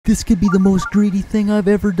This could be the most greedy thing I've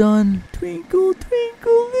ever done. Twinkle,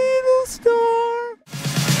 twinkle, little star.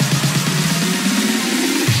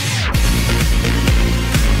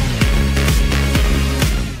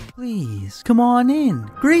 Please, come on in.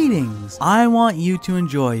 Greetings. I want you to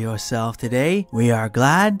enjoy yourself today. We are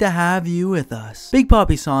glad to have you with us. Big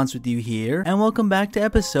Poppy Sans with you here, and welcome back to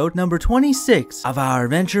episode number 26 of our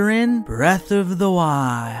adventure in Breath of the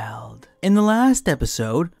Wild. In the last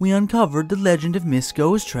episode, we uncovered the legend of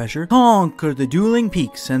Misko's treasure, conquered the dueling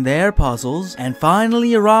peaks and their puzzles, and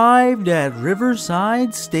finally arrived at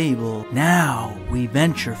Riverside Stable. Now, we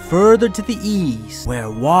venture further to the east,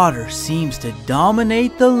 where water seems to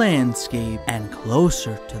dominate the landscape, and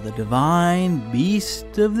closer to the divine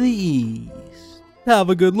beast of the east.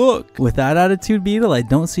 Have a good look. With that attitude, Beetle, I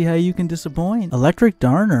don't see how you can disappoint. Electric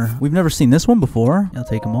Darner. We've never seen this one before. I'll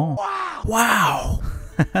take them all. Wow.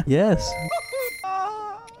 Yes.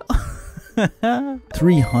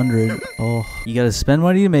 300. Oh, you gotta spend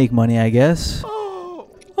money to make money, I guess.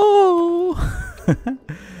 Oh.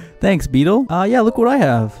 Thanks, Beetle. Yeah, look what I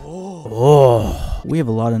have. Oh, we have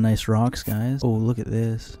a lot of nice rocks, guys. Oh, look at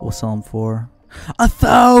this. We'll sell them for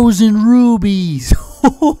 1,000 rubies.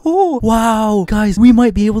 Wow, guys, we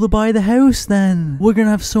might be able to buy the house then. We're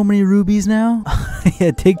gonna have so many rubies now.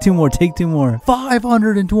 Yeah, take two more.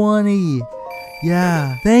 520.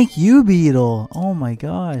 Yeah, thank you, Beetle. Oh my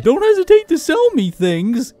gosh. Don't hesitate to sell me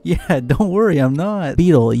things. Yeah, don't worry, I'm not.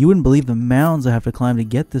 Beetle, you wouldn't believe the mountains I have to climb to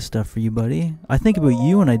get this stuff for you, buddy. I think about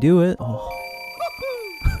you when I do it. Oh.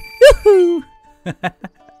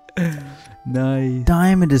 Nice.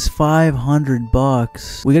 Diamond is 500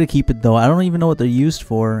 bucks. We gotta keep it though. I don't even know what they're used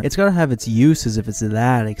for. It's gotta have its uses if it's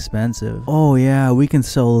that expensive. Oh yeah, we can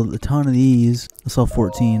sell a ton of these. I'll sell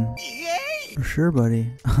 14. For sure,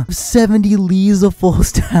 buddy. 70 leaves of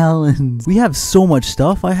false talons. We have so much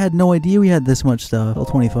stuff. I had no idea we had this much stuff. L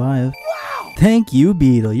 25. Wow. Thank you,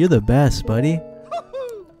 Beetle. You're the best, buddy.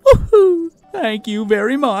 Thank you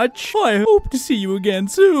very much. I hope to see you again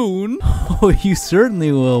soon. Oh, you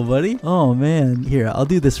certainly will, buddy. Oh, man. Here, I'll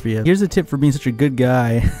do this for you. Here's a tip for being such a good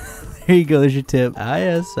guy. There you go, there's your tip.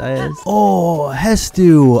 Yes. Oh,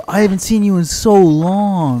 Hestu, I haven't seen you in so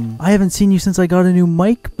long. I haven't seen you since I got a new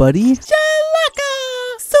mic, buddy. Shalaka!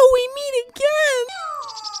 So we meet again.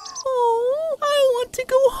 Oh, I want to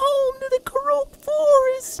go home to the Korok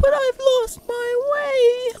Forest, but I've lost my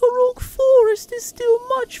way. Korok Forest is still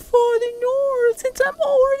much farther north. Since I'm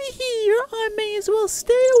already here, I may as well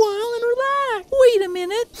stay a while and relax. Wait a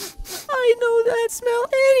minute. I know that smell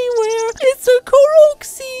anywhere. It's a Korok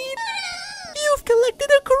seed. You've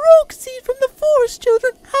collected a Korok seed from the forest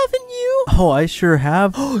children, haven't you? Oh, I sure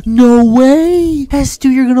have. No way!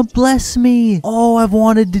 Hestu, you're gonna bless me. Oh, I've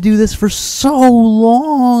wanted to do this for so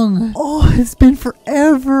long. Oh, it's been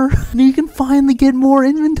forever. Now you can finally get more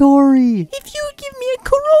inventory. If you give me a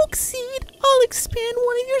Korok seed, I'll expand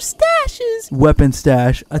one of your stashes. Weapon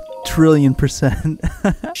stash, 1,000,000,000%.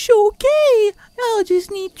 Okay, I'll just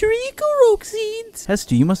need 3 Korok seeds.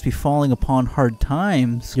 Hestu, you must be falling upon hard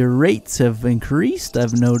times. Your rates have increased,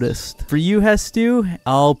 I've noticed. For you, Hestu,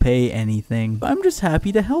 I'll pay anything. I'm just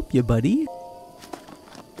happy to help you, buddy.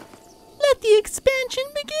 Let the expansion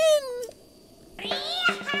begin.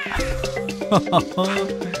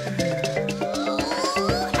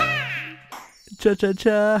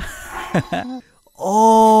 Cha-cha-cha.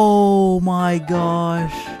 Oh my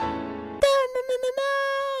gosh.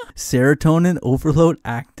 Serotonin overload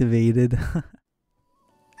activated.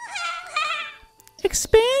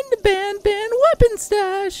 Expand ban weapon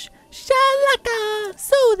stash. Shalaka.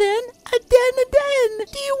 So then, a den.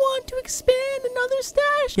 Do you want to expand another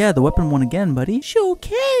stash? Yeah, the weapon one again, buddy.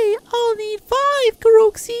 Okay, I'll need 5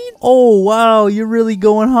 Korok seeds. Oh wow, you're really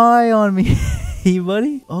going high on me. Hey,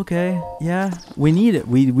 buddy. Okay, yeah, we need it.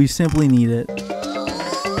 We simply need it.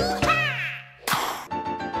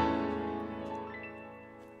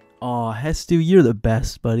 Oh, Hestu, you're the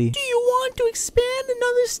best, buddy. Do you want to expand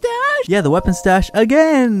another stash? Yeah, the weapon stash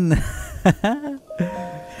again.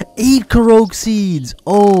 8 Korok seeds.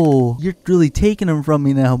 Oh, you're really taking them from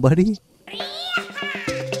me now, buddy.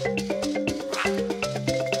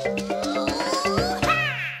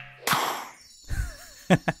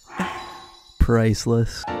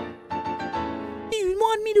 Priceless. Do you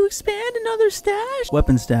want me to expand another stash?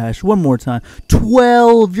 Weapon stash, one more time.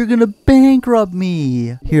 12! You're gonna bankrupt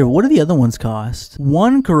me! Here, what do the other ones cost?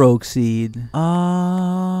 1 Korok seed.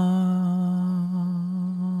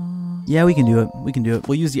 Yeah, we can do it.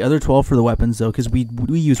 We'll use the other 12 for the weapons, though, because we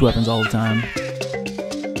use weapons all the time.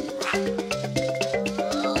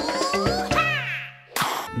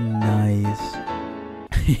 Nice.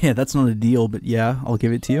 Yeah, that's not a deal, but yeah, I'll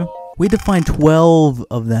give it to you. We had to find 12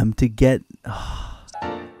 of them to get...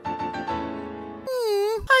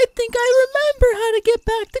 I think I remember how to get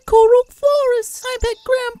back to Korok Forest. I bet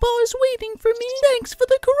Grandpa is waiting for me. Thanks for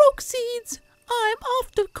the Korok seeds. I'm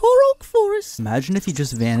off to Korok Forest. Imagine if you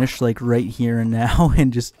just vanished like right here and now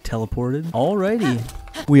and just teleported. Alrighty.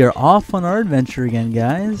 We are off on our adventure again,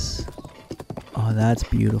 guys. Oh, that's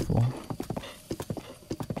beautiful.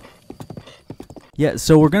 Yeah,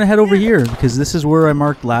 so we're gonna head over here because this is where I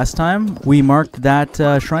marked last time. We marked that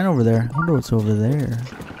shrine over there. I wonder what's over there.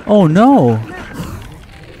 Oh no!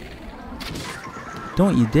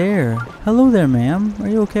 Don't you dare. Hello there, ma'am. Are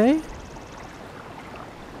you okay?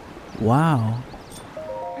 Wow.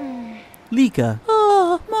 Lika.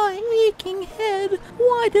 Oh, my aching head.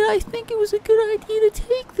 Why did I think it was a good idea to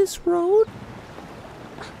take this road?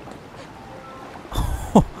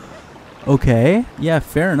 Okay. Yeah,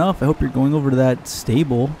 fair enough. I hope you're going over to that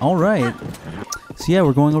stable. Alright. So yeah,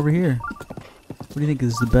 we're going over here. What do you think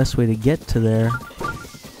is the best way to get to there?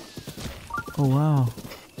 Oh, wow.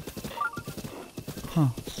 Huh.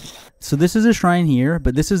 So this is a shrine here,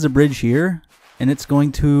 but this is a bridge here. And it's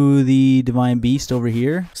going to the Divine Beast over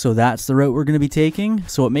here. So that's the route we're going to be taking.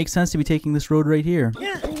 So it makes sense to be taking this road right here.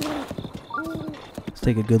 Let's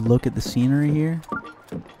take a good look at the scenery here.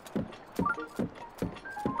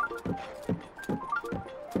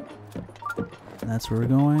 That's where we're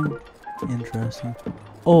going. Interesting.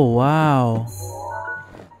 Oh, wow.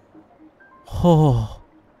 Oh.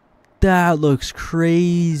 That looks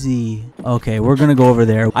crazy. Okay, we're gonna go over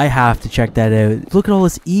there. I have to check that out. Look at all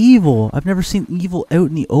this evil. I've never seen evil out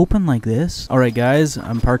in the open like this. Alright guys,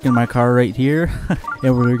 I'm parking my car right here.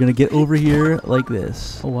 And we're gonna get over here like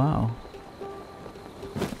this. Oh wow.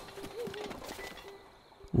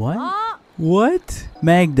 What? What?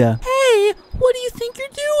 Magda. Hey, what do you think you're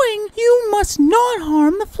doing? You must not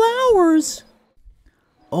harm the flowers.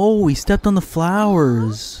 Oh, we stepped on the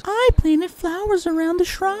flowers. I planted flowers around the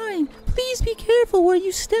shrine. Please be careful where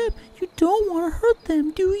you step. You don't want to hurt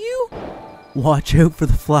them, do you? Watch out for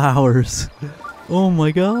the flowers. Oh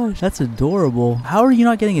my gosh, that's adorable. How are you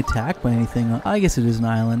not getting attacked by anything? I guess it is an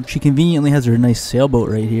island. She conveniently has her nice sailboat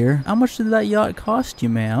right here. How much did that yacht cost you,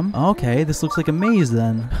 ma'am? Okay, this looks like a maze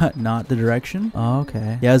then. Not the direction.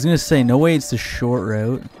 Okay. Yeah, I was gonna say, no way it's the short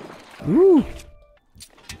route. Ooh.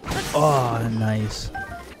 Oh, nice.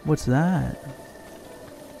 What's that?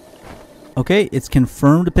 Okay, it's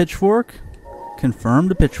confirmed a pitchfork.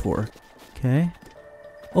 Confirmed a pitchfork. Okay.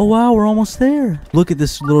 Oh wow, we're almost there. Look at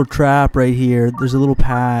this little trap right here. There's a little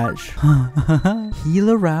patch.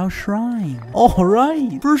 Hyrule Shrine.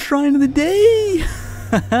 Alright, first shrine of the day.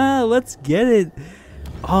 Let's get it.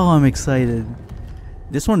 Oh, I'm excited.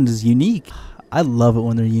 This one is unique. I love it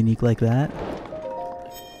when they're unique like that.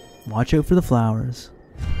 Watch out for the flowers.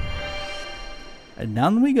 And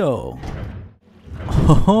down we go.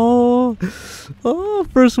 Oh, oh,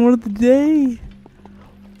 first one of the day.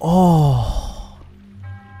 Oh.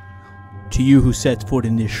 To you who sets foot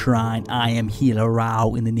in this shrine, I am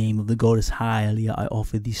Hyrule. In the name of the goddess Hylia, I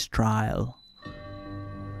offer this trial.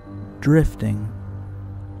 Drifting.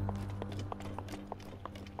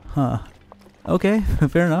 Huh. Okay,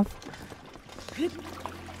 fair enough.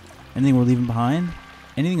 Anything we're leaving behind?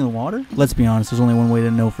 Anything in the water? Let's be honest, there's only one way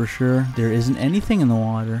to know for sure. There isn't anything in the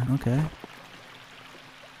water. Okay.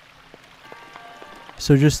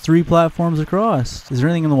 So just 3 platforms across. Is there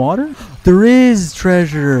anything in the water? There is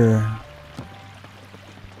treasure!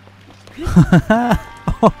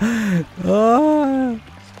 Oh.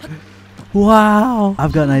 Wow!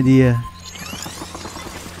 I've got an idea.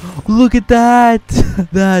 Look at that!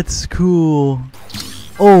 That's cool.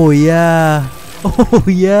 Oh yeah! Oh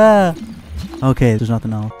yeah! Okay, there's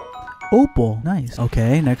nothing else. Opal. Nice.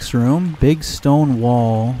 Okay, next room. Big stone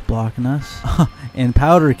wall blocking us. And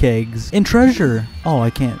powder kegs. And treasure. Oh,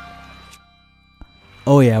 I can't.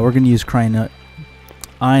 Oh yeah, we're gonna use cry nut.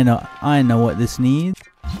 I know what this needs.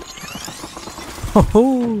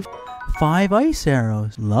 Oh, 5 ice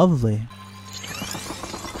arrows. Lovely.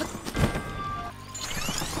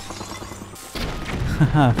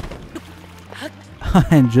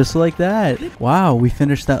 And just like that. Wow, we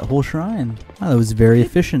finished that whole shrine. Wow, that was very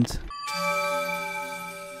efficient.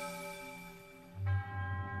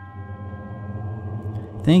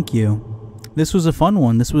 Thank you. This was a fun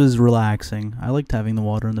one. This was relaxing. I liked having the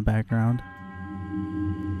water in the background.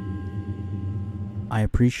 I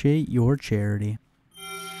appreciate your charity.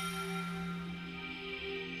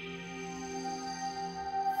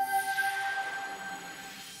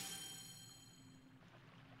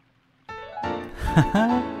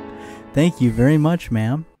 Thank you very much,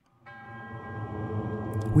 ma'am.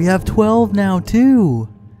 We have 12 now, too.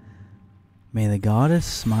 May the goddess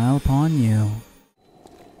smile upon you.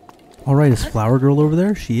 Alright, is Flower Girl over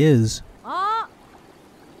there? She is. How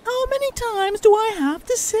many times do I have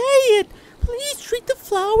to say it? Please treat the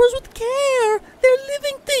flowers with care. They're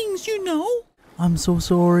living things, you know. I'm so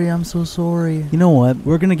sorry, I'm so sorry. You know what?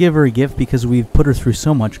 We're gonna give her a gift because we've put her through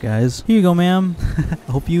so much, guys. Here you go, ma'am.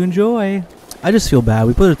 I hope you enjoy. I just feel bad.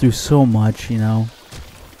 We put her through so much, you know.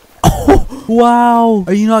 Oh, wow.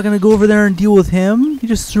 Are you not gonna go over there and deal with him? You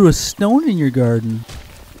just threw a stone in your garden.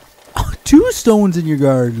 2 stones in your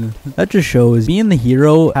garden. That just shows being the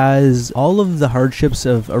hero has all of the hardships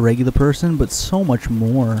of a regular person, but so much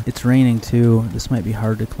more. It's raining too. This might be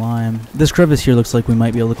hard to climb. This crevice here looks like we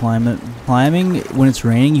might be able to climb it. Climbing, when it's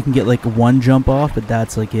raining, you can get like 1 jump off, but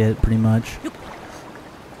that's like it, pretty much.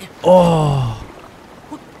 Oh,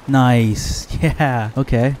 nice. Yeah,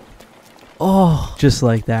 okay. Oh, just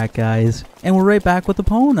like that, guys. And we're right back with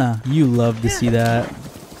Epona. You love to see that.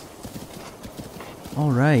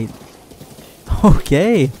 All right.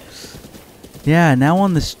 Okay. Yeah, now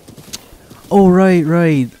on this... Oh, right.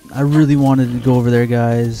 I really wanted to go over there,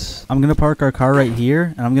 guys. I'm going to park our car right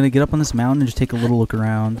here, and I'm going to get up on this mountain and just take a little look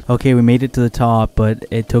around. Okay, we made it to the top, but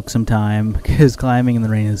it took some time because climbing in the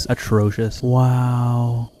rain is atrocious.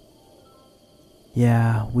 Wow.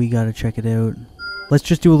 Yeah, we got to check it out. Let's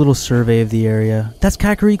just do a little survey of the area. That's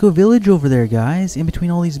Kakariko Village over there, guys, in between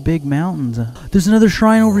all these big mountains. There's another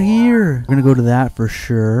shrine over here. We're gonna go to that for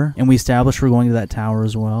sure. And we established we're going to that tower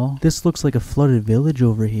as well. This looks like a flooded village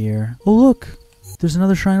over here. Oh, look. There's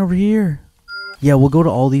another shrine over here. Yeah, we'll go to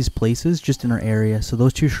all these places just in our area. So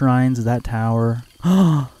those 2 shrines, that tower.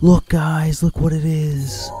 Look, guys, look what it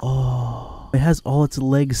is. Oh, it has all its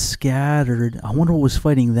legs scattered. I wonder what was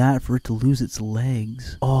fighting that for it to lose its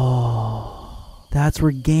legs. Oh. That's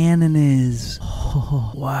where Ganon is.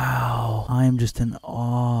 Oh, wow. I am just in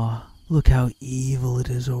awe. Look how evil it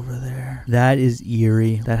is over there. That is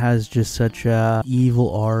eerie. That has just such a evil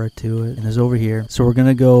aura to it. And it's over here. So we're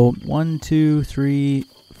gonna go 1, 2, 3,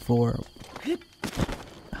 4.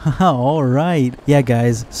 All right. Yeah,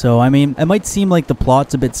 guys. So, I mean, it might seem like the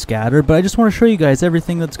plot's a bit scattered, but I just want to show you guys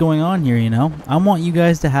everything that's going on here, you know? I want you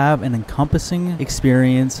guys to have an encompassing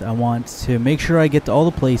experience. I want to make sure I get to all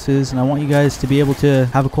the places, and I want you guys to be able to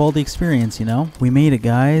have a quality experience, you know? We made it,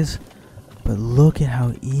 guys. But look at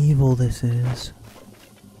how evil this is.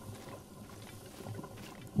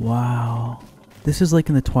 Wow. This is like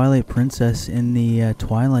in the Twilight Princess in the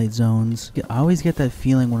Twilight Zones. I always get that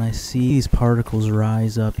feeling when I see these particles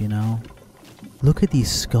rise up, you know? Look at these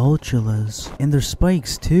sculptulas. And their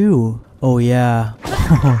spikes too. Oh yeah.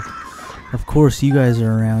 Of course you guys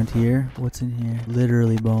are around here. What's in here?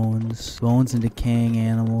 Literally bones. Bones and decaying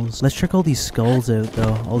animals. Let's check all these skulls out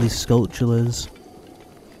though. All these sculptulas.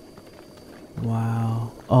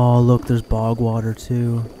 Wow. Oh look, there's bog water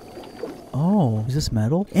too. Oh, is this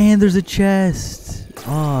metal? And there's a chest.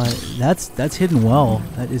 Oh, that's hidden well.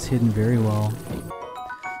 That is hidden very well.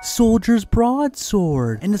 Soldier's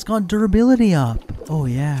broadsword, and it's got durability up. Oh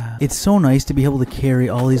yeah. It's so nice to be able to carry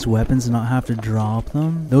all these weapons and not have to drop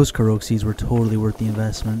them. Those Korok seeds were totally worth the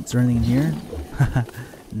investment. Is there anything in here?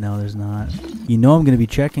 No, there's not. You know I'm gonna be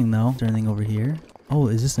checking though. Is there anything over here? Oh,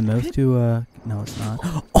 is this the mouth to no it's not.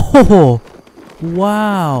 Oh!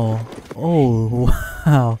 Wow. Oh,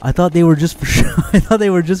 wow. I thought they were just for show. I thought they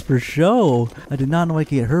were just for show. I did not know I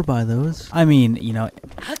could get hurt by those. I mean, you know,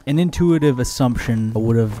 an intuitive assumption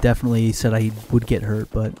would have definitely said I would get hurt,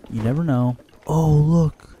 but you never know. Oh,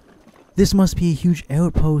 look. This must be a huge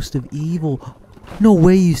outpost of evil. No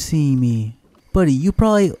way you see me. Buddy, you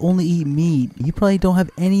probably only eat meat. You probably don't have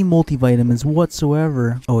any multivitamins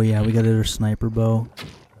whatsoever. Oh yeah, we got our sniper bow.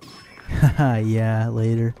 Haha, yeah,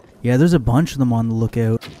 later. Yeah, there's a bunch of them on the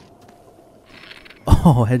lookout.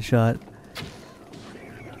 Oh, headshot.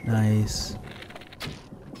 Nice.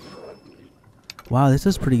 Wow, this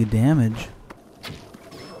does pretty good damage.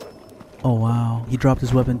 Oh, wow. He dropped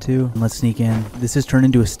his weapon too. Let's sneak in. This has turned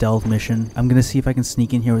into a stealth mission. I'm gonna see if I can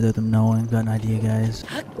sneak in here without them knowing. Got an idea, guys.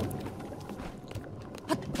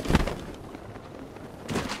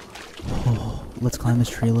 Let's climb this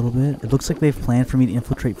tree a little bit. It looks like they've planned for me to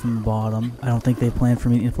infiltrate from the bottom. I don't think they planned for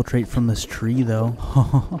me to infiltrate from this tree, though.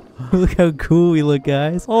 Look how cool we look,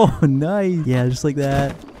 guys. Oh, nice. Yeah, just like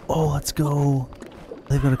that. Oh, let's go.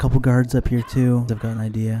 They've got a couple guards up here, too. I've got an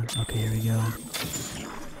idea. Okay, here we go.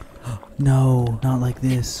 No, not like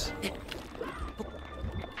this.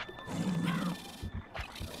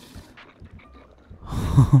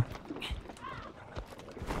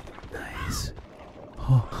 Nice.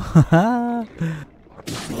 Oh.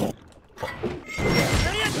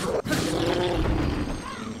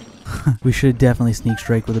 We should definitely sneak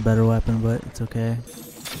strike with a better weapon, but it's okay.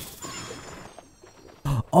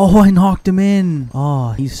 Oh, I knocked him in.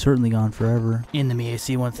 Oh, he's certainly gone forever. Enemy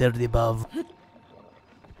AC 130 above.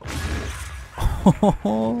 What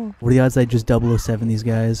are the odds I just 007 these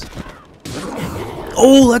guys?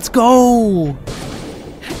 Oh, let's go!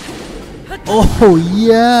 Oh,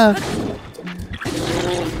 yeah!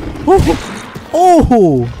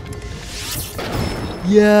 Oh!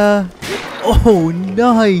 Yeah! Oh,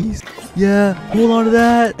 nice! Yeah, hold on to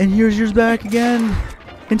that, and here's yours back again.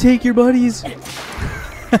 And take your buddies.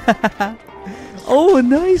 Oh,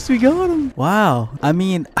 nice, we got him. Wow. I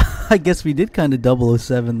mean, I guess we did kind of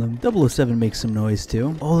 007 them. 007 makes some noise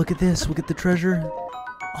too. Oh, look at this. Look at the treasure.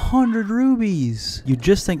 100 rubies. You'd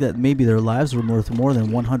just think that maybe their lives were worth more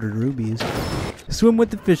than 100 rubies. Swim with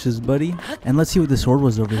the fishes, buddy. And let's see what the sword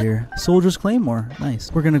was over here. Soldier's Claymore.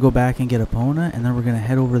 Nice. We're going to go back and get Epona, and then we're going to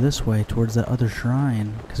head over this way towards that other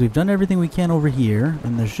shrine. Because we've done everything we can over here,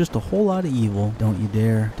 and there's just a whole lot of evil. Don't you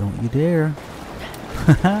dare. Don't you dare.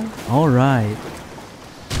 Alright.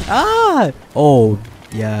 Ah! Oh,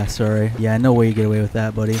 yeah, sorry. Yeah, no way you get away with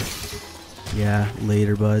that, buddy. Yeah,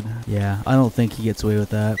 later, bud. Yeah, I don't think he gets away with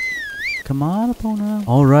that. Come on, Epona.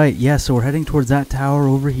 Alright, yeah, so we're heading towards that tower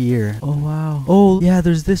over here. Oh, wow. Oh, yeah,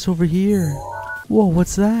 there's this over here. Whoa,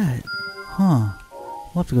 what's that? Huh.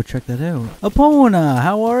 We'll have to go check that out. Epona,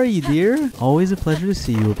 how are you, dear? Always a pleasure to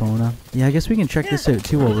see you, Epona. Yeah, I guess we can check this out,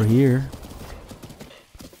 too, over here.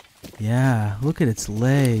 Yeah, look at its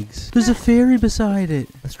legs. There's a fairy beside it.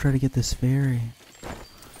 Let's try to get this fairy.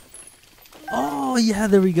 Oh, yeah,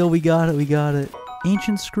 there we go. We got it. We got it.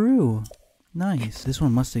 Ancient screw. Nice. This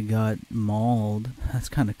one must have got mauled. That's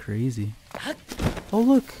kind of crazy. Oh,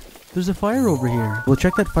 look. There's a fire over here. We'll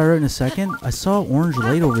check that fire out in a second. I saw orange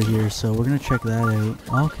light over here, so we're going to check that out.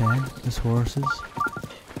 Okay. There's horses.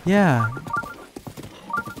 Yeah.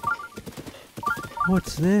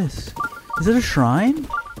 What's this? Is it a shrine?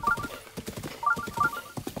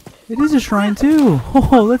 It is a shrine, too.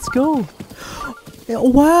 Oh, let's go.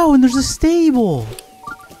 Wow, and there's a stable.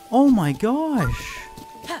 Oh, my gosh.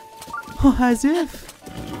 Oh, as if.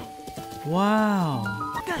 Wow.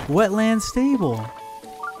 Wetland stable.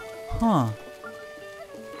 Huh.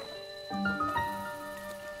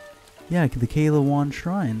 Yeah, the Kayla Wand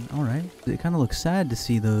Shrine. Alright. It kind of looks sad to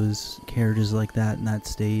see those carriages like that in that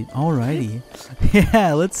state. Alrighty.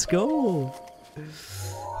 Yeah, let's go.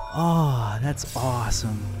 Oh, that's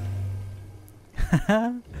awesome.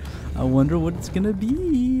 I wonder what it's gonna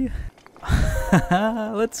be.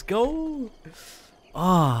 Let's go.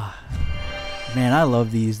 Ah, oh, man, I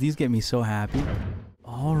love these. These get me so happy.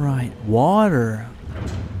 All right, water.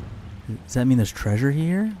 Does that mean there's treasure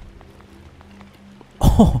here?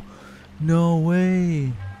 Oh, no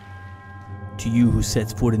way. To you who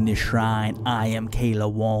sets foot in this shrine, I am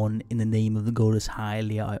Kayla Wand. In the name of the goddess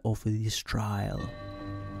Hylia, I offer this trial.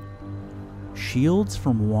 Shields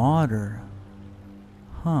from water.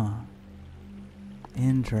 Huh.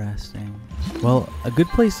 Interesting. Well, a good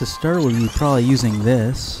place to start would be probably using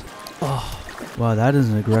this. Oh, wow, that is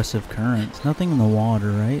an aggressive current. Nothing in the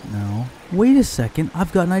water, right? No. Wait a second.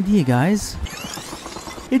 I've got an idea, guys.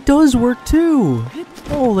 It does work too.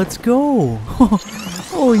 Oh, let's go.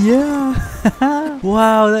 Oh, yeah.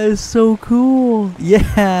 Wow, that is so cool.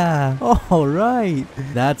 Yeah. All right.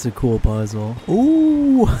 That's a cool puzzle.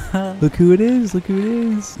 Ooh. Look who it is. Look who it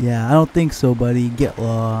is. Yeah, I don't think so, buddy. Get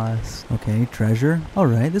lost. Okay, treasure. All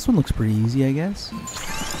right. This one looks pretty easy, I guess.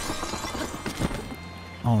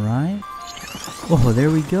 All right. Oh,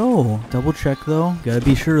 there we go. Double check, though. Gotta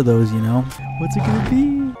be sure of those, you know. What's it gonna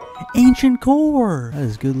be? Ancient core. That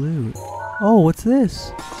is good loot. Oh, what's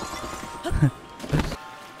this?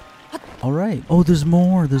 All right. Oh, there's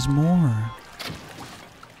more. There's more.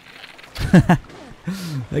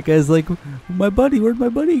 That guy's like, my buddy, where'd my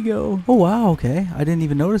buddy go? Oh, wow. Okay. I didn't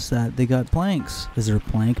even notice that. They got planks. Is there a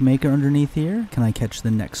plank maker underneath here? Can I catch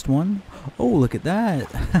the next one? Oh, look at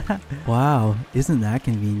that. Wow. Isn't that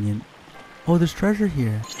convenient? Oh, there's treasure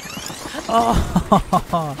here.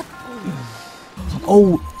 Oh.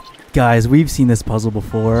 Oh, guys, we've seen this puzzle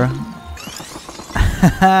before.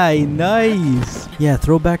 Nice. Yeah,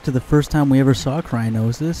 throwback to the first time we ever saw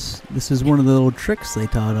Krynos. This is one of the little tricks they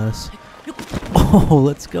taught us. Oh,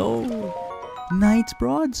 let's go. Knight's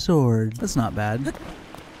broadsword. That's not bad.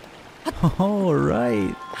 All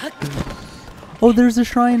right. Oh, there's a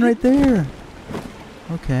shrine right there.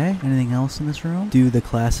 Okay. Anything else in this room? Do the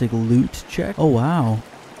classic loot check. Oh, wow.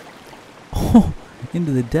 Oh,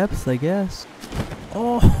 into the depths, I guess.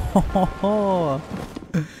 Oh,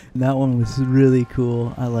 that one was really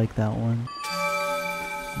cool. I like that one.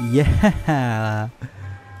 Yeah.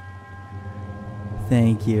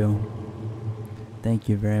 Thank you. Thank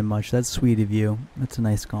you very much. That's sweet of you. That's a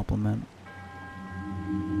nice compliment.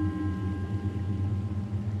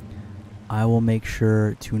 I will make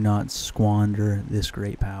sure to not squander this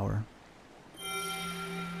great power.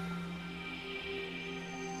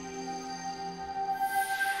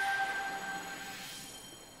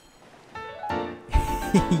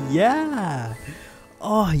 Yeah!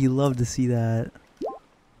 Oh, you love to see that.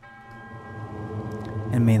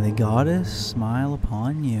 And may the goddess smile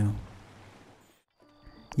upon you.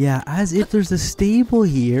 Yeah, as if there's a stable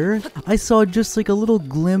here. I saw just like a little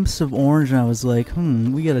glimpse of orange and I was like,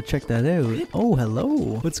 we gotta check that out. Oh,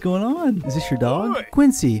 hello. What's going on? Is this your dog? Hey.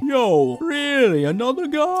 Quincy. Yo, really? Another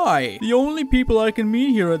guy? The only people I can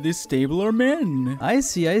meet here at this stable are men. I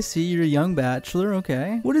see. You're a young bachelor.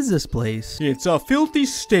 Okay. What is this place? It's a filthy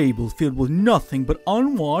stable filled with nothing but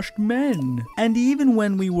unwashed men. And even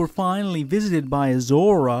when we were finally visited by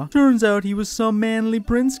Azora, turns out he was some manly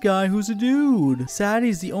prince guy who's a dude.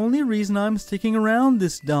 Sadie's the only reason I'm sticking around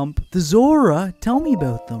this dump. The Zora, tell me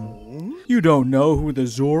about them. You don't know who the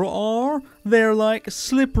Zora are? They're like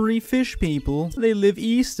slippery fish people. They live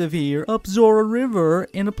east of here, up Zora River,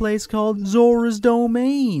 in a place called Zora's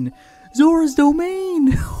Domain. Zora's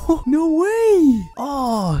Domain! Oh, no way!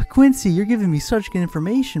 Oh, Quincy, you're giving me such good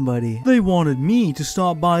information, buddy. They wanted me to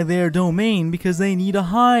stop by their domain because they need a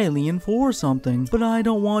Hylian for something. But I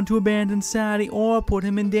don't want to abandon Sadie or put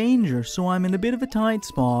him in danger, so I'm in a bit of a tight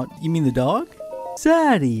spot. You mean the dog?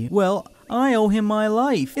 Sadie! Well, I owe him my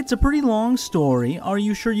life. It's a pretty long story. Are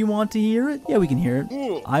you sure you want to hear it? Yeah, we can hear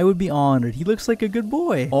it. I would be honored. He looks like a good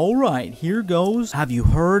boy. Alright, here goes. Have you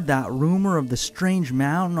heard that rumor of the strange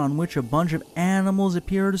mountain on which a bunch of animals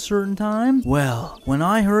appear at a certain time? Well, when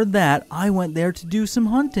I heard that, I went there to do some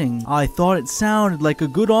hunting. I thought it sounded like a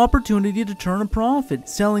good opportunity to turn a profit,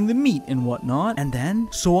 selling the meat and whatnot. And then,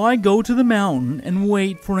 so I go to the mountain and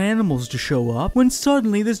wait for animals to show up, when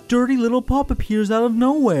suddenly this dirty little pup appears out of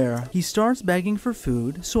nowhere. He starts begging for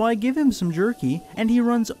food, so I give him some jerky, and he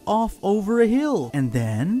runs off over a hill. And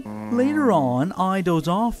then, later on, I doze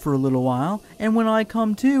off for a little while, and when I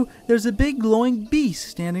come to, there's a big glowing beast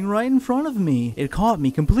standing right in front of me. It caught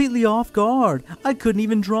me completely off guard. I couldn't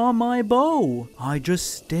even draw my bow. I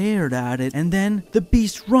just stared at it, and then the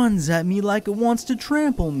beast runs at me like it wants to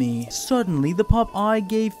trample me. Suddenly, the pup I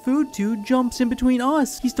gave food to jumps in between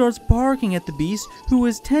us. He starts barking at the beast, who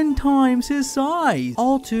is 10 times his size,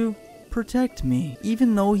 all to protect me,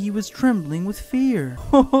 even though he was trembling with fear.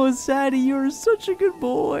 Oh, Sadie, you're such a good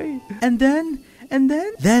boy. And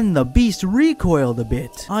then the beast recoiled a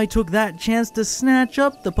bit. I took that chance to snatch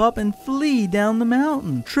up the pup and flee down the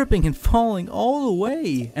mountain, tripping and falling all the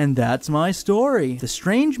way. And that's my story. The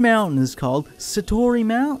strange mountain is called Satori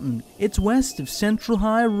Mountain. It's west of central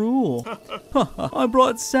Hyrule. I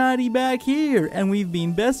brought Sadie back here, and we've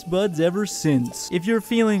been best buds ever since. If you're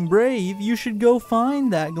feeling brave, you should go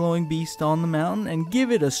find that glowing beast on the mountain and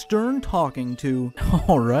give it a stern talking to.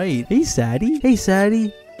 Alright. Hey, Sadie. Hey,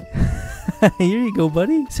 Sadie. Here you go,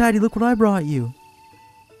 buddy. Sadie, look what I brought you.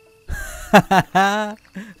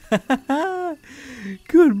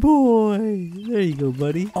 Good boy. There you go,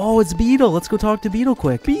 buddy. Oh, it's Beetle. Let's go talk to Beetle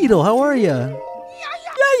quick. Beetle, how are ya?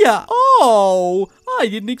 Yeah. Oh, I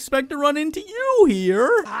didn't expect to run into you here.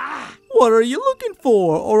 What are you looking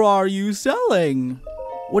for, or are you selling?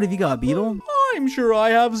 What have you got, Beetle? I'm sure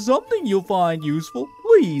I have something you'll find useful.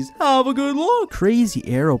 Please, have a good look. Crazy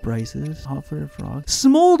arrow prices. Hot-footed frog.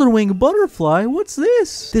 Smolderwing butterfly? What's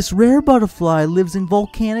this? This rare butterfly lives in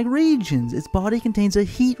volcanic regions. Its body contains a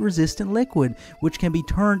heat-resistant liquid, which can be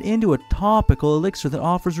turned into a topical elixir that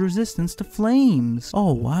offers resistance to flames.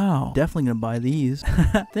 Oh, wow. Definitely gonna buy these.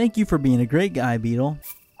 Thank you for being a great guy, Beetle.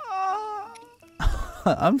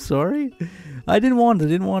 I'm sorry. I didn't want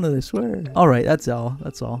it, I swear. Alright, that's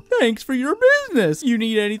all. Thanks for your business. You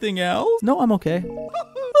need anything else? No, I'm okay.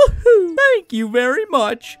 Thank you very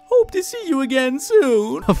much. Hope to see you again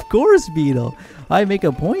soon. Of course, Beetle. I make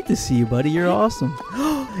a point to see you, buddy. You're awesome.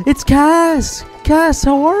 It's Cass! Cass,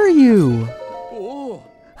 how are you?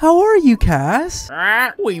 How are you, Cass?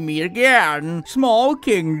 We meet again. Small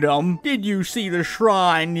kingdom. Did you see the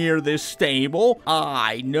shrine near this stable?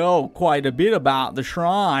 I know quite a bit about the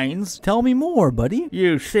shrines. Tell me more, buddy.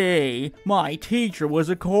 You see, my teacher was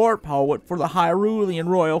a court poet for the Hyrulean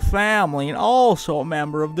royal family and also a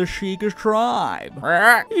member of the Sheikah tribe.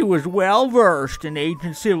 He was well versed in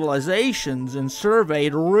ancient civilizations and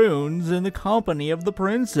surveyed runes in the company of the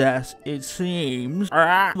princess, it seems.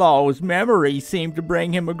 Those memories seemed to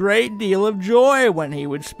bring him a great deal of joy when he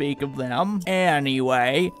would speak of them.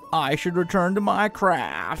 Anyway, I should return to my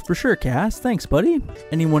craft. For sure, Cass. Thanks, buddy.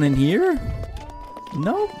 Anyone in here?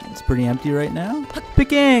 No, it's pretty empty right now.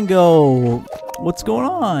 Pick and go. What's going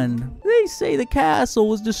on? They say the castle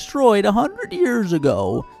was destroyed 100 years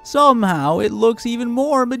ago. Somehow it looks even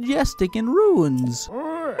more majestic in ruins.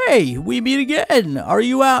 Hey, we meet again. Are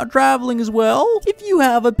you out traveling as well? If you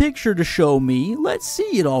have a picture to show me, let's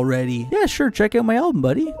see it already. Yeah, sure. Check out my album,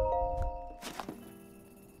 buddy.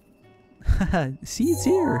 See, it's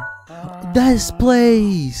here. This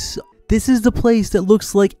place. This is the place that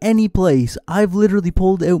looks like any place. I've literally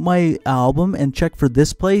pulled out my album and checked for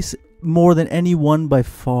this place more than anyone by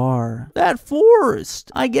far. That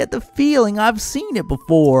forest. I get the feeling I've seen it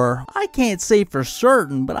before. I can't say for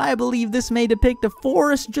certain, but I believe this may depict a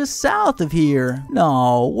forest just south of here.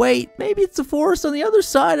 No, wait. Maybe it's a forest on the other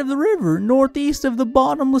side of the river, northeast of the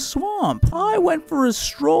bottomless swamp. I went for a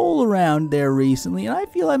stroll around there recently, and I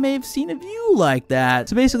feel I may have seen a view like that.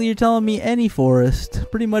 So basically, you're telling me any forest.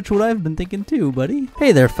 Pretty much what I've been thinking too, buddy.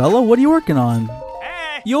 Hey there, fella. What are you working on?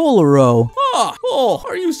 Yolaro. Oh,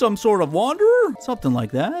 are you some sort of wanderer? Something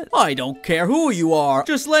like that. I don't care who you are.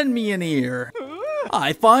 Just lend me an ear.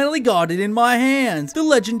 I finally got it in my hands. The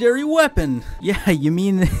legendary weapon. Yeah, you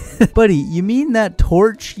mean... buddy, you mean that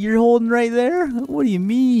torch you're holding right there? What do you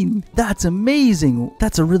mean? That's amazing.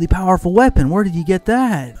 That's a really powerful weapon. Where did you get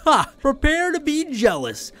that? Ha! Prepare to be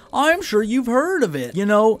jealous. I'm sure you've heard of it. You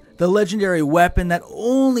know, the legendary weapon that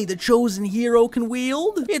only the chosen hero can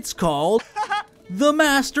wield? It's called... the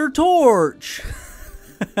Master Torch.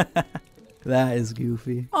 That is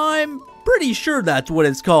goofy. I'm pretty sure that's what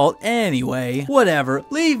it's called anyway. Whatever,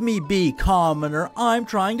 leave me be, commoner. I'm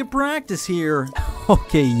trying to practice here.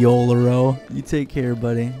 Okay, Yolaro. You take care,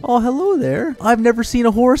 buddy. Oh, hello there. I've never seen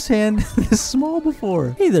a horse hand this small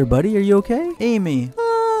before. Hey there, buddy. Are you okay? Amy.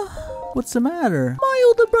 What's the matter? My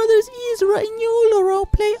older brothers Ezra and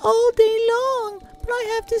Yolaro play all day long, but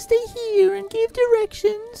I have to stay here and give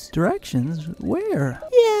directions. Directions? Where?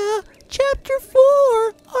 Yeah, Chapter 4,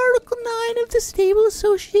 Article 9 of the Stable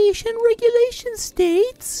Association Regulations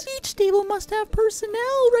states, each stable must have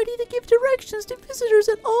personnel ready to give directions to visitors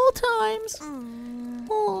at all times.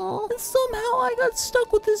 Aww. And somehow I got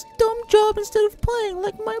stuck with this dumb job instead of playing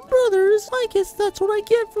like my brothers. I guess that's what I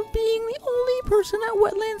get for being the only person at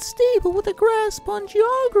Wetland Stable with a grasp on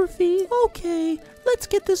geography. Okay, let's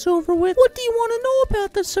get this over with. What do you want to know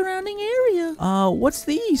about the surrounding area? What's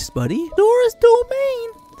the east, buddy? Dora's Domain.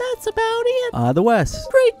 That's about it. The west.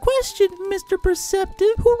 Great question, Mr.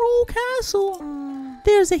 Perceptive. Hyrule Castle.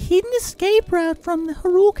 There's a hidden escape route from the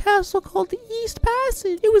Hyrule Castle called the East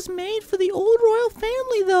Passage. It was made for the old royal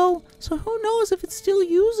family, though, so who knows if it's still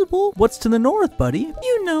usable. What's to the north, buddy?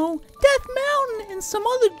 You know, Death Mountain and some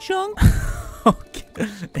other junk. Okay.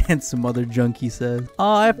 And some other junk, he says.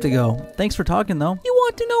 I have to go. Thanks for talking, though. You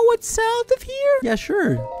want to know what's south of here? Yeah,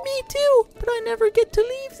 sure. Me too, but I never get to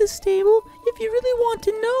leave the stable. If you really want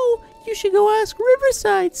to know, you should go ask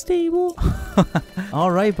Riverside Stable.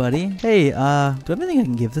 Alright, buddy. Hey, do I have anything I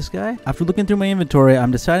can give this guy? After looking through my inventory,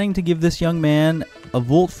 I'm deciding to give this young man a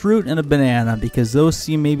volt fruit and a banana, because those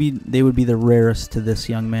seem maybe they would be the rarest to this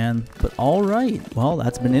young man. But alright, well,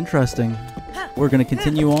 that's been interesting. We're going to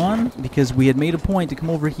continue on, because we had made a point to come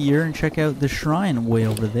over here and check out the shrine way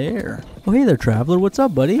over there. Oh, hey there, Traveler. What's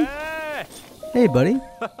up, buddy? Hey, buddy.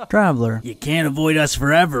 Traveler. You can't avoid us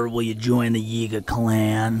forever. Will you join the Yiga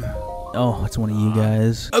clan? Oh, it's one of you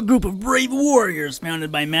guys. A group of brave warriors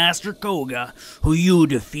founded by Master Koga, who you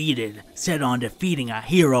defeated, set on defeating a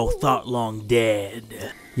hero thought long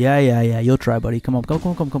dead. Yeah. You'll try, buddy. Come on.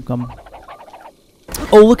 Come.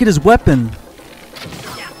 Oh, look at his weapon.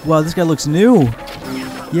 Wow, this guy looks new.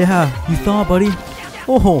 Yeah, you thought, buddy.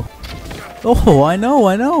 Oh, I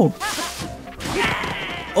know.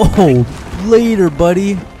 Oh, later,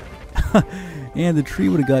 buddy. And the tree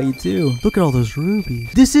would have got you too. Look at all those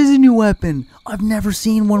rubies. This is a new weapon. I've never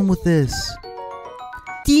seen one with this.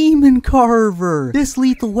 Demon Carver. This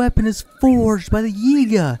lethal weapon is forged by the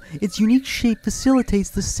Yiga. Its unique shape facilitates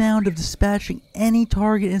the sound of dispatching any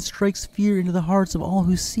target and strikes fear into the hearts of all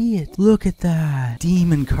who see it. Look at that.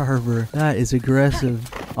 Demon Carver. That is aggressive.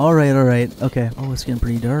 Alright. Okay. Oh, it's getting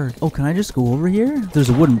pretty dark. Oh, can I just go over here? There's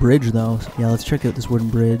a wooden bridge though. Yeah, let's check out this wooden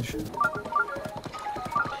bridge.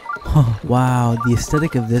 Wow, the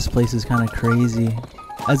aesthetic of this place is kind of crazy.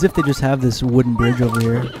 As if they just have this wooden bridge over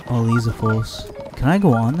here. Oh, Lizafos. Can I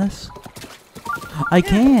go on this? I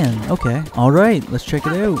can. Okay. Alright, let's check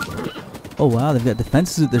it out. Oh, wow, they've got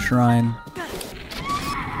defenses at the shrine.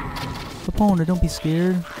 Opponent, don't be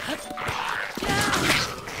scared.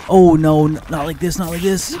 Oh, no, not like this,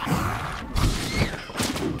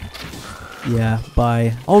 Yeah,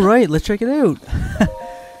 bye. Alright, let's check it out.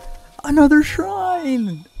 Another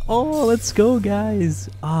shrine! Oh, let's go, guys.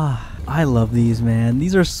 I love these, man.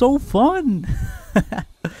 These are so fun.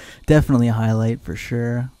 definitely a highlight for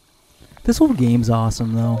sure. This whole game's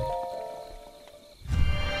awesome though.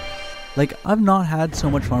 Like, I've not had so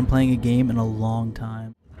much fun playing a game in a long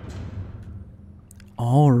time.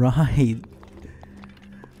 Alright.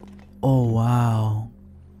 Oh, wow.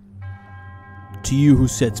 To you who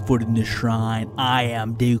sets foot in this shrine, I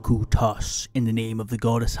am Deku Tuss. In the name of the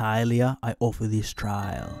goddess Hylia, I offer this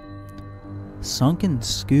trial. Sunken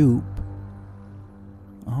scoop.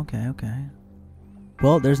 Okay, okay.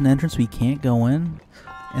 Well, there's an entrance we can't go in.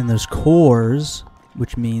 And there's cores,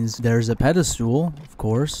 which means there's a pedestal, of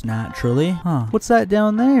course, naturally. Huh. What's that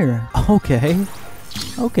down there? Okay.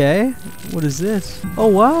 Okay. What is this? Oh,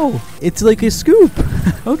 wow. It's like a scoop.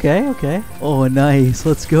 Okay, okay. Oh, nice.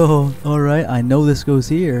 Let's go. Alright, I know this goes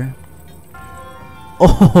here.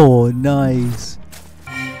 Oh, nice.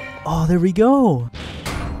 Oh, there we go.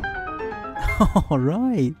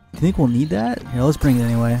 Alright. Do you think we'll need that? Yeah, let's bring it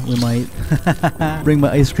anyway. We might. Bring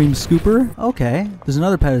my ice cream scooper. Okay. There's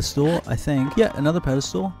another pedestal, I think. Yeah, another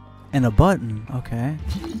pedestal. And a button. Okay.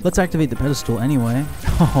 Let's activate the pedestal anyway.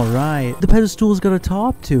 Alright. The pedestal's got a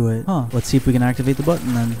top to it. Huh. Let's see if we can activate the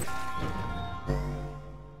button then.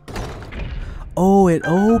 Oh, it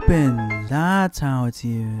opens. That's how it's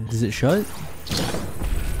used. Is it shut?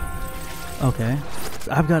 Okay.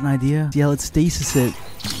 I've got an idea. Yeah, let's stasis it.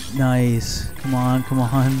 Nice. Come on, come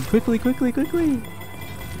on. Quickly, quickly, quickly.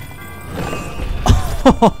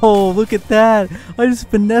 Oh, look at that. I just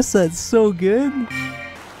finessed that so good.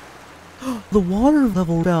 The water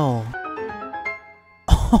level fell.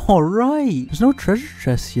 Alright. There's no treasure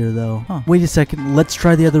chest here though. Huh. Wait a second. Let's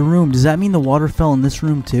try the other room. Does that mean the water fell in this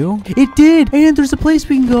room too? It did! And there's a place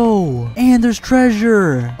we can go! And there's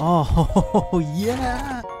treasure! Oh,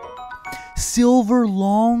 yeah! Silver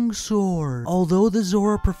longsword. Although the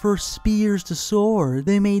Zora prefers spears to swords,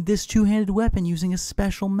 they made this two-handed weapon using a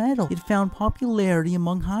special metal. It found popularity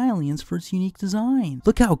among Hylians for its unique design.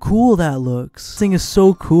 Look how cool that looks. This thing is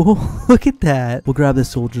so cool. Look at that. We'll grab this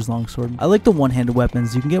soldier's longsword. I like the one-handed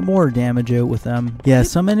weapons. You can get more damage out with them. Yeah,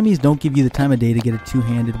 some enemies don't give you the time of day to get a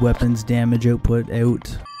two-handed weapons damage output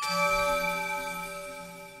out.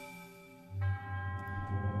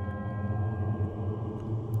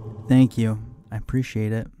 Thank you. I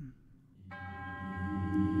appreciate it.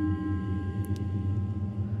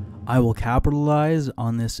 I will capitalize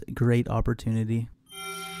on this great opportunity.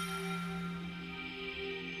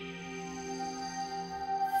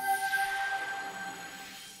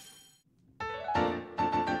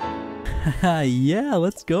 Yeah,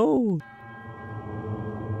 let's go.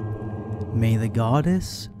 May the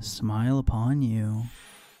goddess smile upon you.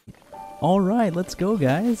 All right, let's go,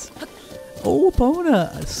 guys. Oh,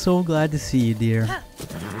 Epona! So glad to see you, dear.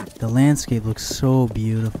 The landscape looks so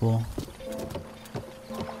beautiful.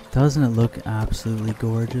 Doesn't it look absolutely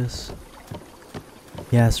gorgeous?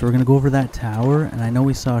 Yeah, so we're gonna go over that tower, and I know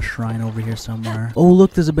we saw a shrine over here somewhere. Oh,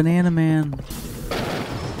 look, there's a banana man.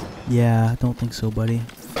 Yeah, don't think so, buddy.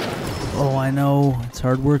 Oh, I know. It's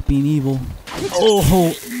hard work being evil.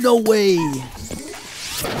 Oh, no way!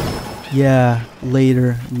 Yeah,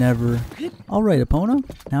 later, never. Alright, Epona.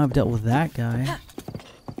 Now I've dealt with that guy.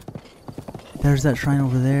 There's that shrine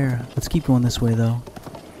over there. Let's keep going this way, though.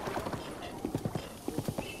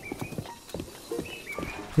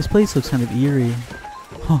 This place looks kind of eerie.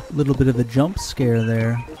 Huh, a little bit of a jump scare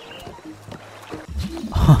there.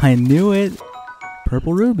 Oh, I knew it.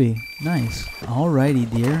 Purple ruby. Nice.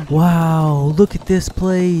 Alrighty, dear. Wow, look at this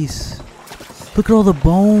place. Look at all the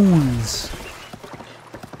bones.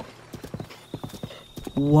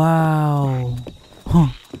 Wow. Huh.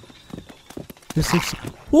 This looks...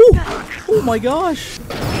 Oh! Oh my gosh!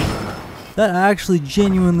 That actually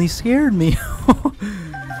genuinely scared me.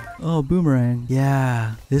 Oh, boomerang.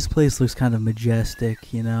 Yeah, this place looks kind of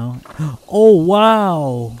majestic, you know? Oh,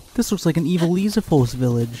 wow! This looks like an evil Lizafos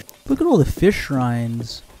village. Look at all the fish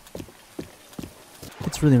shrines.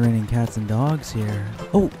 It's really raining cats and dogs here.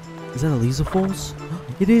 Oh, is that a Lizafos?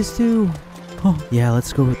 It is too. Oh, yeah,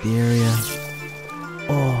 let's go with the area.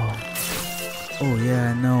 Oh. Oh,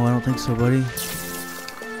 yeah, no, I don't think so, buddy.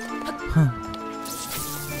 Huh.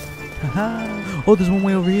 Haha. Oh, there's one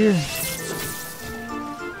way over here.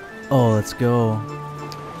 Oh, let's go.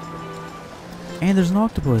 And there's an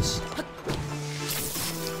octopus.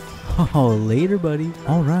 Oh, later, buddy.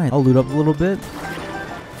 Alright, I'll loot up a little bit.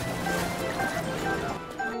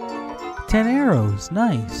 10 arrows.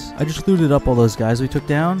 Nice. I just looted up all those guys we took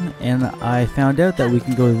down, and I found out that we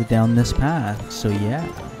can go down this path. So, yeah.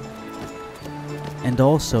 And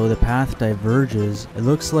also, the path diverges. It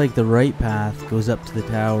looks like the right path goes up to the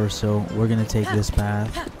tower, so we're going to take this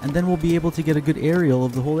path. And then we'll be able to get a good aerial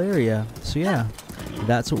of the whole area. So, yeah.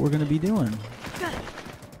 That's what we're going to be doing.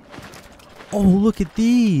 Oh, look at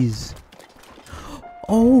these.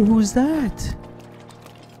 Oh, who's that?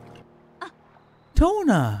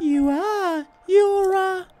 Tona. You're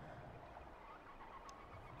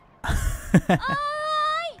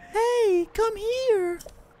Hey, come here.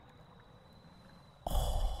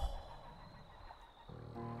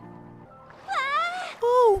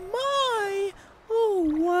 Oh my! Oh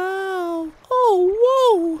wow! Oh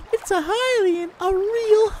whoa! It's a Hylian, a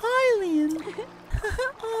real Hylian.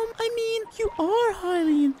 I mean, you are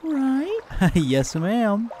Hylian, right? Yes,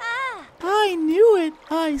 ma'am. I knew it.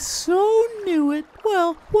 I so knew it.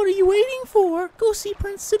 Well, what are you waiting for? Go see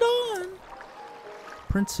Prince Sidon.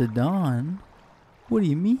 Prince Sidon? What do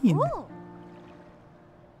you mean? Ooh.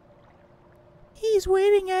 He's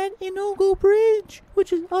waiting at Inogo Bridge,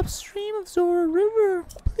 which is upstream of Zora River.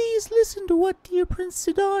 Please listen to what dear Prince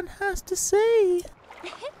Sidon has to say.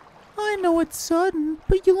 I know it's sudden,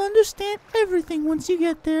 but you'll understand everything once you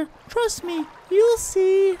get there. Trust me, you'll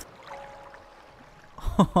see.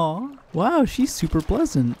 Aw, wow, she's super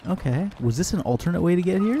pleasant. Okay. Was this an alternate way to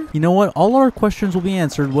get here? You know what? All our questions will be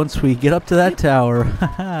answered once we get up to that tower.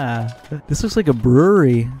 This looks like a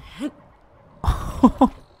brewery.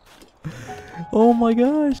 Oh my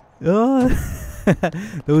gosh.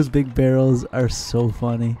 Those big barrels are so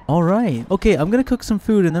funny. All right. Okay, I'm going to cook some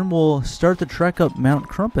food and then we'll start the trek up Mount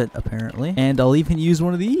Crumpet, apparently. And I'll even use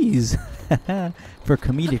one of these for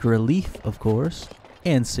comedic relief, of course,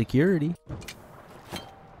 and security.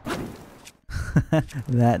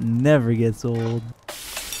 That never gets old.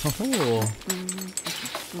 Oh.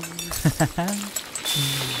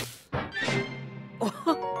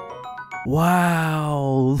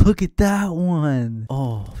 Wow, look at that one.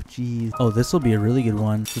 Oh, jeez. Oh, this will be a really good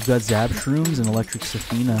one. We've got Zab Shrooms and Electric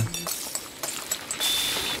Safina.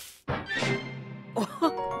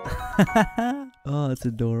 Oh, that's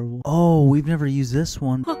adorable. Oh, we've never used this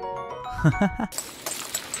one.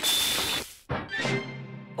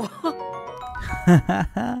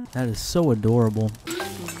 That is so adorable.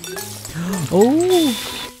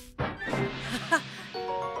 Oh!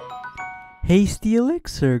 Hasty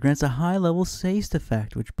Elixir grants a high-level haste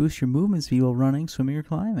effect, which boosts your movement speed while running, swimming, or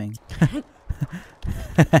climbing.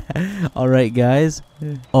 Alright, guys.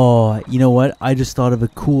 Oh, you know what? I just thought of a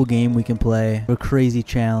cool game we can play. A crazy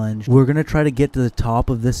challenge. We're gonna try to get to the top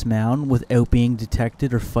of this mountain without being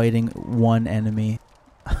detected or fighting one enemy.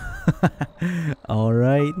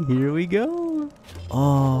 Alright, here we go.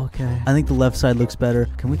 Oh, okay. I think the left side looks better.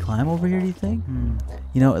 Can we climb over here, do you think?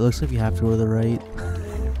 You know, it looks like we have to go to the right.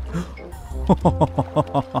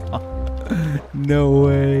 No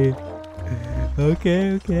way.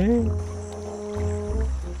 Okay, okay.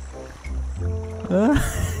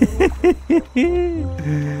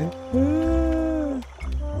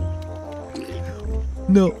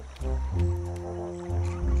 No.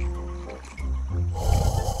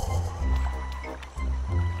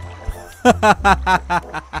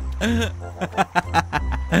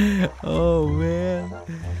 Oh man,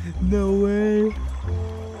 no way.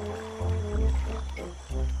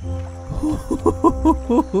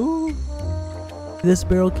 This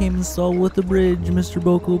barrel came installed with the bridge, Mr.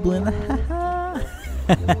 Bokoblin.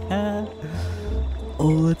 Oh,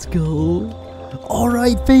 let's go.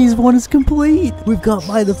 Alright, phase 1 is complete. We've got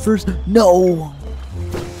by the first... No!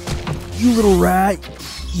 You little rat.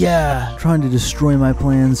 Yeah, trying to destroy my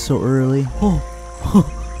plans so early. Oh.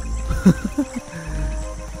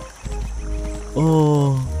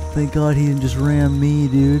 Oh, thank God he didn't just ram me,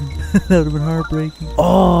 dude. That would have been heartbreaking.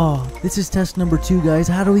 Oh, this is test number 2, guys.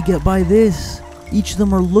 How do we get by this? Each of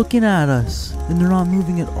them are looking at us, and they're not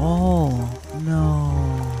moving at all. No.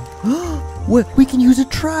 What? We can use a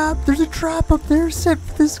trap. There's a trap up there set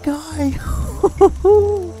for this guy.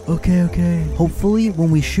 Okay, okay. Hopefully, when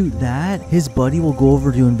we shoot that, his buddy will go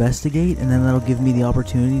over to investigate, and then that'll give me the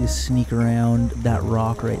opportunity to sneak around that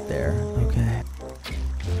rock right there. Okay.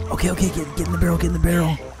 Okay, okay. Get in the barrel. Get in the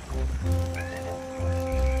barrel.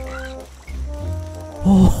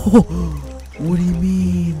 Oh, what do you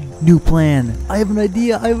mean? New plan. I have an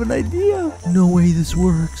idea. I have an idea. No way this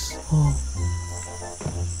works. Oh.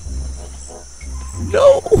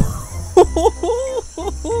 No.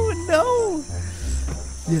 No.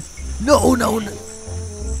 Yeah. No, no, no.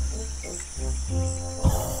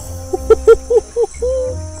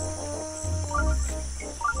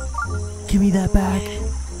 Give me that back.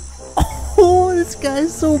 Oh, this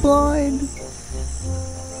guy's so blind.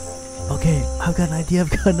 Okay, I've got an idea.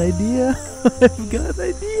 I've got an idea. I've got an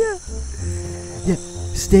idea. Yeah,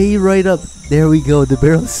 stay right up. There we go. The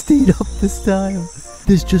barrel stayed up this time.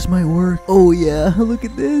 This just might work. Oh yeah, look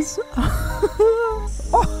at this.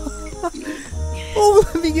 Oh,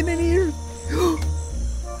 let me get in here.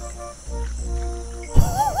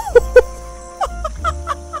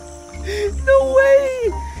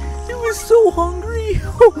 so hungry.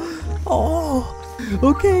 Oh,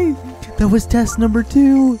 okay. That was test number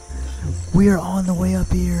 2. We are on the way up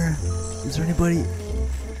here. Is there anybody?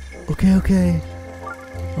 Okay.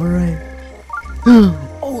 All right.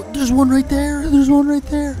 Oh, there's one right there.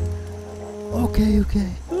 Okay.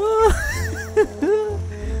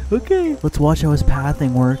 Okay. Let's watch how his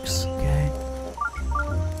pathing works. Okay.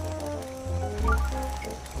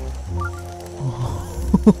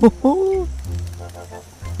 Oh.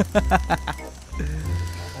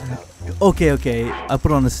 Okay. I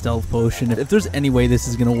put on a stealth potion. If there's any way this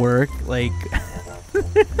is gonna work, like...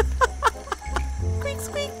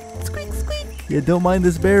 Squeak. Yeah, don't mind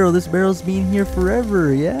this barrel. This barrel's been here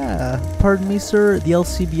forever. Yeah. Pardon me, sir. The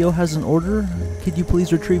LCBO has an order. Could you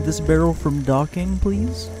please retrieve this barrel from docking,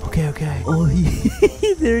 please? Okay. Oh,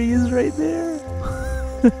 there he is right there.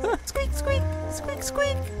 Squeak.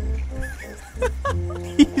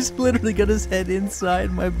 He's literally got his head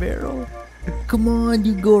inside my barrel. Come on,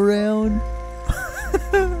 you go around.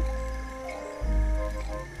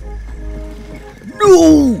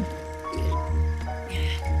 No!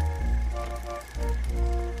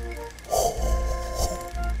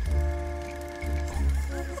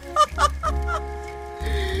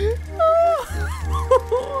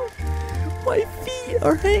 My feet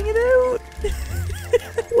are hanging out.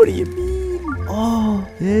 What do you mean? Oh,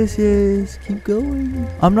 yes. Keep going.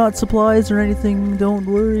 I'm not supplies or anything. Don't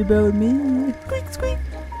worry about me. Squeak.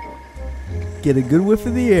 Get a good whiff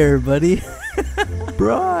of the air, buddy.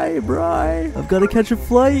 Bri. I've got to catch a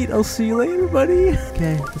flight. I'll see you later, buddy.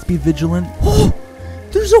 Okay, let's be vigilant. Oh,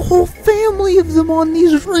 there's a whole family of them on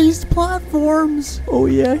these raised platforms. Oh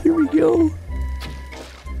yeah, here we go.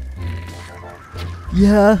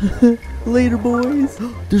 Yeah, later, boys.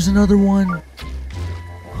 There's another one.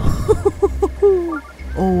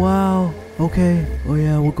 Oh wow. Okay. Oh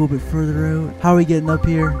yeah, we'll go a bit further out. How are we getting up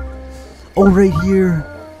here? Oh, right here.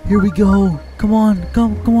 Here we go. Come on.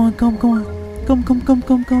 Come.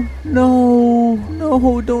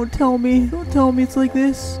 No, don't tell me. It's like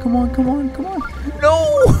this. Come on.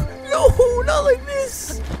 No, not like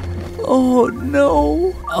this. Oh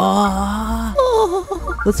no.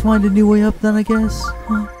 Let's find a new way up then, I guess.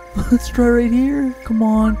 Let's try right here. Come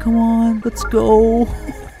on. Let's go.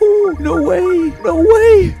 No way.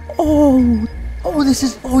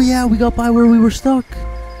 Oh yeah, we got by where we were stuck.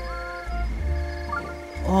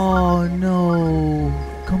 Oh no.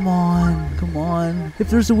 Come on. If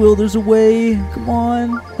there's a will, there's a way. Come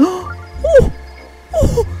on. Oh,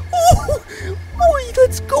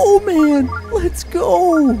 let's go, man. Let's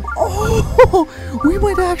go. Oh, we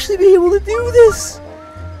might actually be able to do this.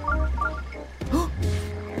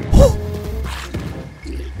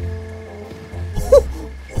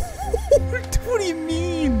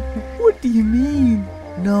 What do you mean?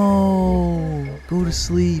 No. Go to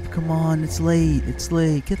sleep. Come on. It's late.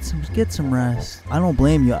 Get some rest. I don't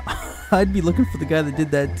blame you. I'd be looking for the guy that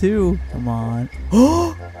did that too. Come on.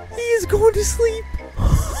 Oh, he is going to sleep.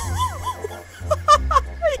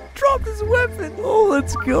 He dropped his weapon. Oh,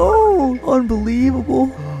 let's go.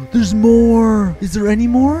 Unbelievable. There's more. Is there any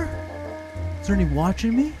more? Is there any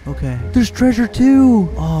watching me? Okay. There's treasure too.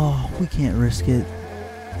 Oh, we can't risk it.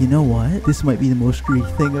 You know what? This might be the most Greek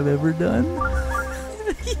thing I've ever done.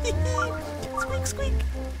 Squeak.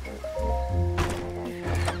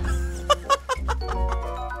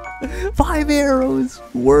 5 arrows.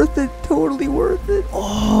 Worth it. Totally worth it.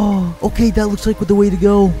 Oh, okay. That looks like the way to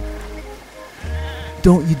go.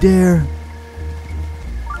 Don't you dare.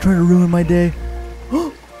 Trying to ruin my day.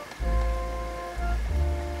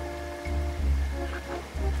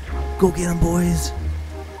 Go get him, boys.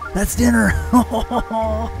 That's dinner.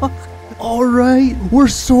 All right, we're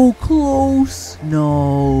so close.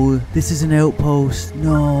 No, this is an outpost.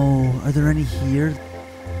 No, are there any here?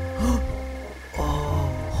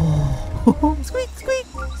 Oh. Squeak.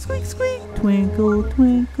 Twinkle,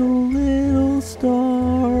 twinkle, little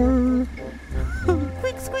star.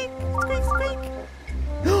 Squeak.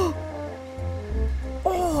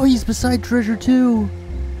 Oh, he's beside treasure too.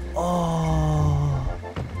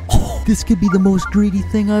 This could be the most greedy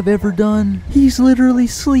thing I've ever done. He's literally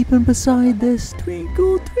sleeping beside this.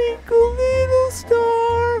 Twinkle, twinkle, little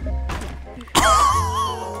star.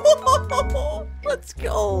 Let's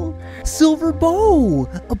go. Silver bow.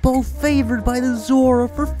 A bow favored by the Zora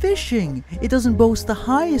for fishing. It doesn't boast the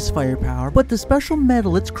highest firepower, but the special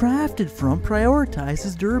metal it's crafted from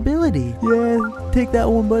prioritizes durability. Yeah, take that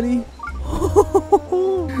one, buddy.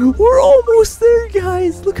 We're almost there,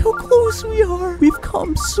 guys. Look how close we are. We've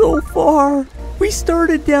come so far. We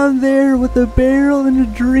started down there with a barrel and a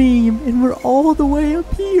dream, and we're all the way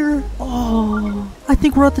up here. Oh, I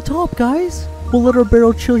think we're at the top, guys. We'll let our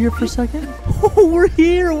barrel chill here for a second. Oh, we're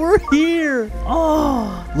here. We're here.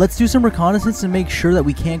 Oh, let's do some reconnaissance and make sure that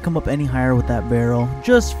we can't come up any higher with that barrel.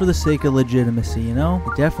 Just for the sake of legitimacy, you know?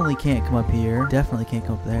 We definitely can't come up here. Definitely can't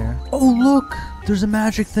come up there. Oh, look. There's a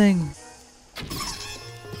magic thing.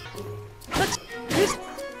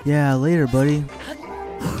 Yeah, later, buddy.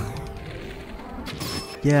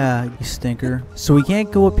 Yeah, you stinker. So we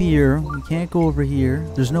can't go up here. We can't go over here.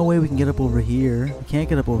 There's no way we can get up over here. We can't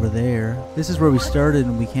get up over there. This is where we started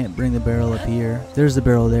and we can't bring the barrel up here. There's the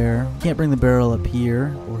barrel there. Can't bring the barrel up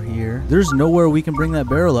here or here. There's nowhere we can bring that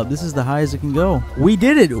barrel up. This is the highest it can go. We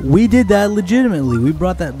did it. We did that legitimately. We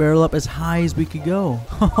brought that barrel up as high as we could go.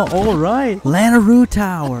 All right. Lanayru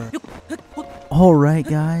Tower. All right,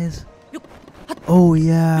 guys. Oh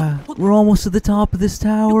yeah, we're almost at the top of this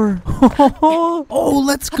tower. Oh,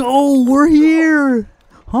 let's go. We're here.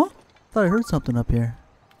 Huh? Thought I heard something up here.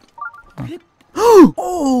 Huh.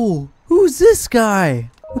 Oh, who's this guy?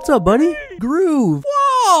 What's up, buddy? Groove.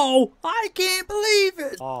 Whoa! I can't believe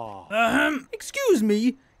it. Excuse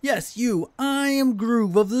me. Yes, you. I am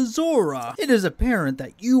Groove of the Zora. It is apparent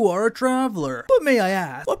that you are a traveler. But may I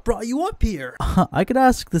ask, what brought you up here? I could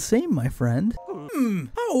ask the same, my friend.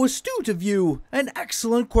 How astute of you. An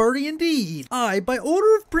excellent query indeed. I, by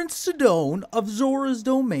order of Prince Sidone of Zora's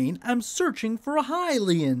domain, am searching for a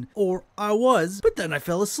Hylian. Or I was, but then I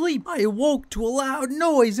fell asleep. I awoke to a loud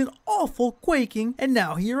noise and awful quaking, and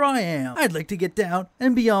now here I am. I'd like to get down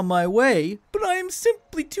and be on my way, but I am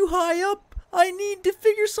simply too high up. I need to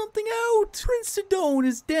figure something out. Prince Sidone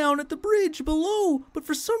is down at the bridge below, but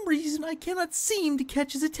for some reason I cannot seem to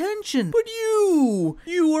catch his attention. But you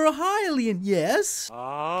are a Hylian, yes?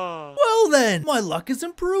 Well then, my luck is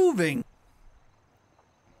improving.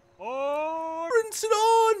 Prince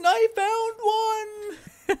Sidone, I found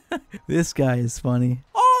one. This guy is funny.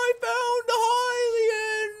 I found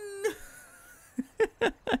a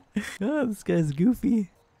Hylian. Oh, this guy's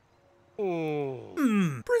goofy.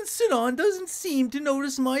 Prince Sidon doesn't seem to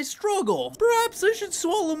notice my struggle. Perhaps I should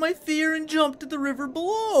swallow my fear and jump to the river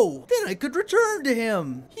below. Then I could return to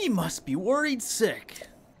him. He must be worried sick.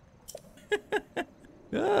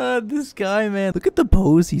 This guy, man. Look at the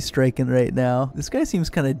pose he's striking right now. This guy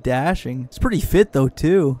seems kind of dashing. He's pretty fit, though,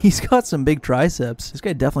 too. He's got some big triceps. This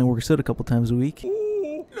guy definitely works out a couple times a week.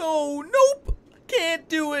 Ooh, nope. Can't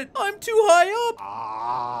do it. I'm too high up.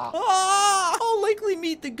 I'll likely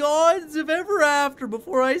meet the gods of ever after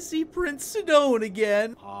before I see Prince Sidone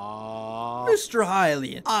again. Mr.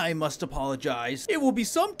 Hylian, I must apologize. It will be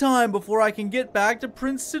some time before I can get back to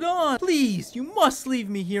Prince Sidone. Please, you must leave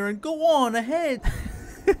me here and go on ahead.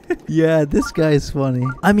 Yeah, this guy's funny.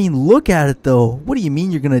 I mean, look at it, though. What do you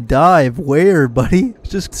mean you're gonna dive? Where, buddy?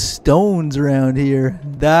 It's just stones around here.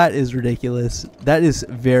 That is ridiculous. That is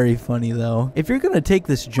very funny, though. If you're gonna take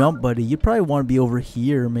this jump, buddy, you'd probably want to be over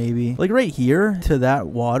here, maybe. Like, right here to that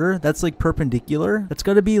water. That's, like, perpendicular. That's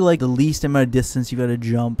gotta be, like, the least amount of distance you gotta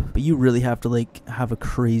jump. But you really have to, like, have a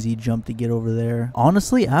crazy jump to get over there.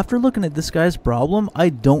 Honestly, after looking at this guy's problem, I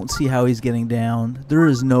don't see how he's getting down. There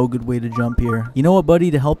is no good way to jump here. You know what,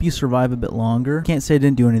 buddy? To help you survive a bit longer, can't say I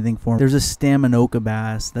didn't do anything for him. There's a Staminoka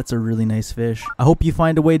bass. That's a really nice fish. I hope you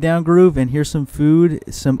find a way down, Groove, and here's some food,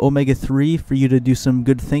 some omega-3 for you to do some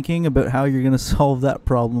good thinking about how you're gonna solve that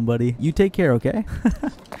problem, buddy. You take care, okay?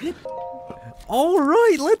 All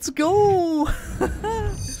right, let's go.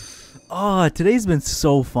 Oh, today's been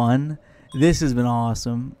so fun. This has been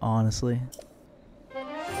awesome, honestly.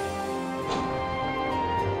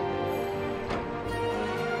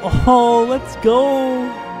 Oh, let's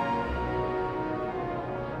go.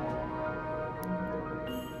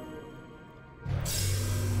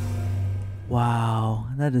 Wow,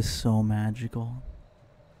 that is so magical.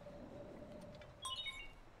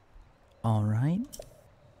 All right.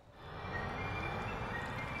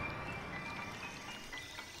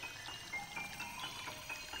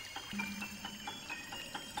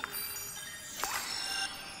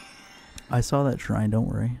 I saw that shrine, don't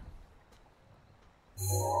worry.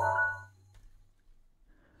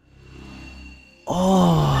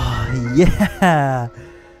 Oh, yeah.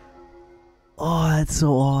 Oh, that's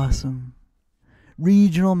so awesome.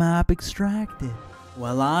 Regional map extracted.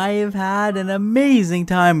 Well, I've had an amazing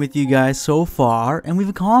time with you guys so far, and we've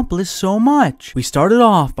accomplished so much. We started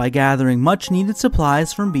off by gathering much needed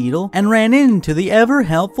supplies from Beetle, and ran into the ever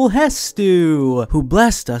helpful Hestu, who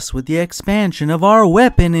blessed us with the expansion of our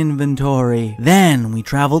weapon inventory. Then we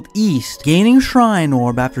traveled east, gaining Shrine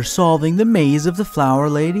Orb after solving the maze of the Flower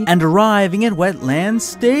Lady, and arriving at Wetland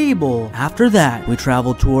Stable. After that, we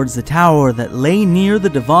traveled towards the tower that lay near the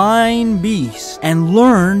Divine Beast, and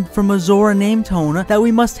learned from a Zora named Tona known that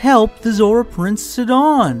we must help the Zora Prince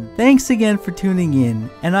Sidon. Thanks again for tuning in,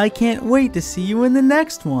 and I can't wait to see you in the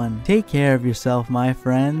next one. Take care of yourself, my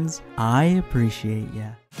friends. I appreciate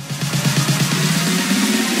ya.